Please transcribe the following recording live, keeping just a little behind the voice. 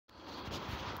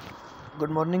Good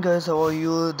morning, guys. How are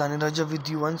you? Dani Raja with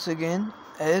you once again.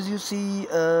 As you see,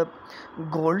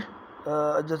 gold.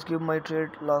 I just give my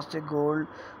trade last day gold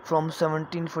from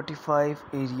 1745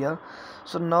 area.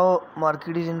 So now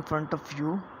market is in front of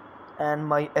you, and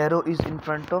my arrow is in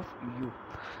front of you.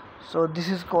 So this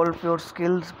is called pure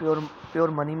skills,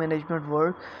 pure money management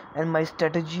work, and my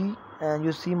strategy. And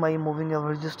you see my moving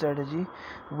average strategy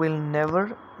will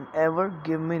never ever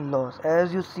give me loss.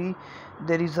 As you see,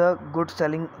 there is a good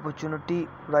selling opportunity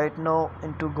right now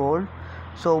into gold.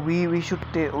 So we should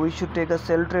take a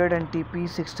sell trade and TP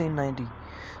 1690.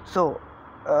 So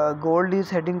gold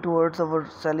is heading towards our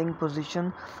selling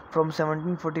position from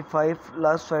 1745.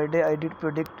 Last Friday I did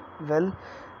predict well.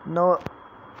 Now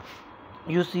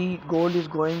you see gold is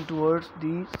going towards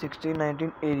the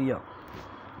 1619 area.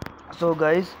 So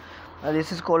guys,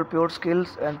 this is called pure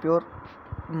skills and pure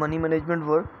money management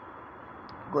work.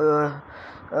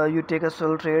 You take a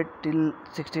sell trade till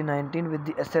 1619 with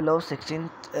the SL of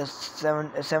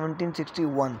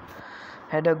 1761.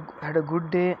 Had a good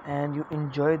day and you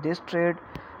enjoy this trade,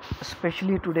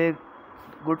 especially today.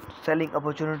 Good selling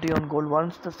opportunity on gold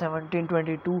once the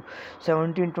 1722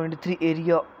 1723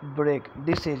 area break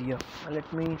this area.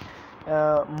 Let me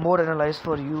more analyze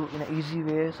for you in an easy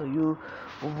way so you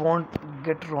won't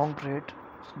get wrong trade.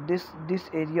 This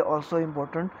area also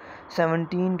important.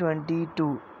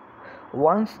 1722,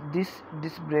 once this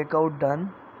breakout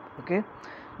done, okay,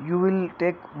 you will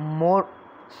take more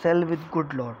sell with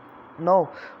good lot. Now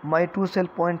my 2 sell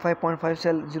 0.5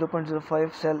 sell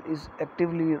 0.05 sell is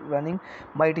actively running.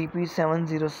 My TP is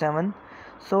 707.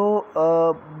 So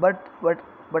but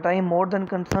I am more than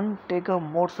concerned, take a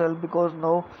more sell, because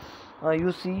now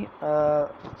you see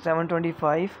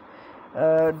 725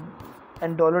 uh,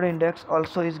 and dollar index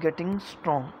also is getting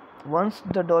strong. Once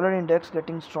the dollar index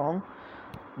getting strong,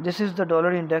 this is the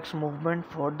dollar index movement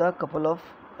for the couple of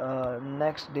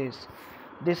next days.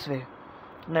 This way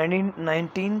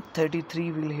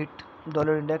 1933 will hit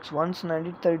dollar index. Once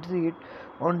 1933 hit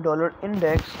on dollar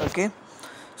index, okay,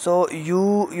 so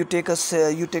you take a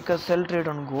sell trade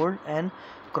on gold and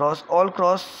cross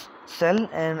sell,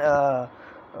 and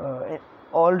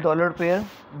all dollar pair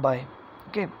buy.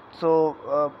 Okay, so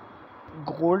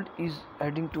gold is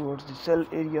heading towards the sell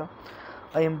area.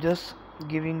 I am just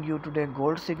giving you today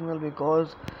gold signal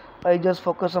because I just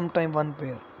focus sometime one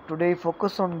pair. Today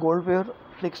focus on gold pair.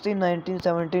 16, 19,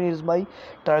 17 is my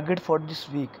target for this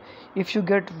week. If you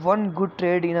get one good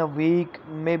trade in a week,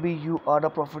 maybe you are a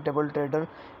profitable trader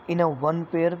in a one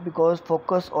pair, because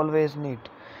focus always need.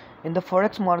 In the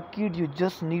forex market, you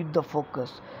just need the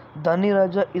focus. Dani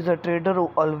Raja is a trader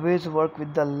who always work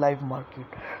with the live market,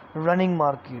 running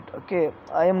market. Okay,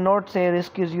 I am not saying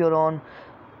risk is your own.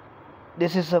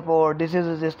 This is support, this is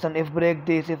resistance, if break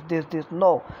this, if this.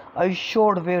 No, I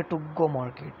showed where to go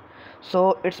market.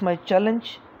 So it's my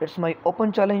challenge, it's my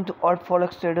open challenge to all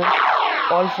forex trader,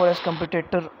 all forex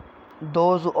competitor,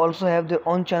 those who also have their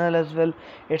own channel as well.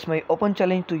 It's my open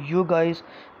challenge to you guys,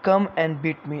 come and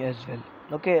beat me as well.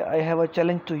 Okay, I have a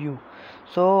challenge to you.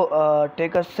 So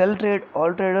take a sell trade,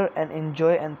 all trader, and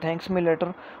enjoy, and thanks me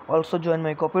later. Also join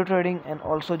my copy trading and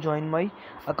also join my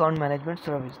account management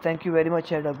service. Thank you very much.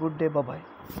 Had a good day. Bye bye.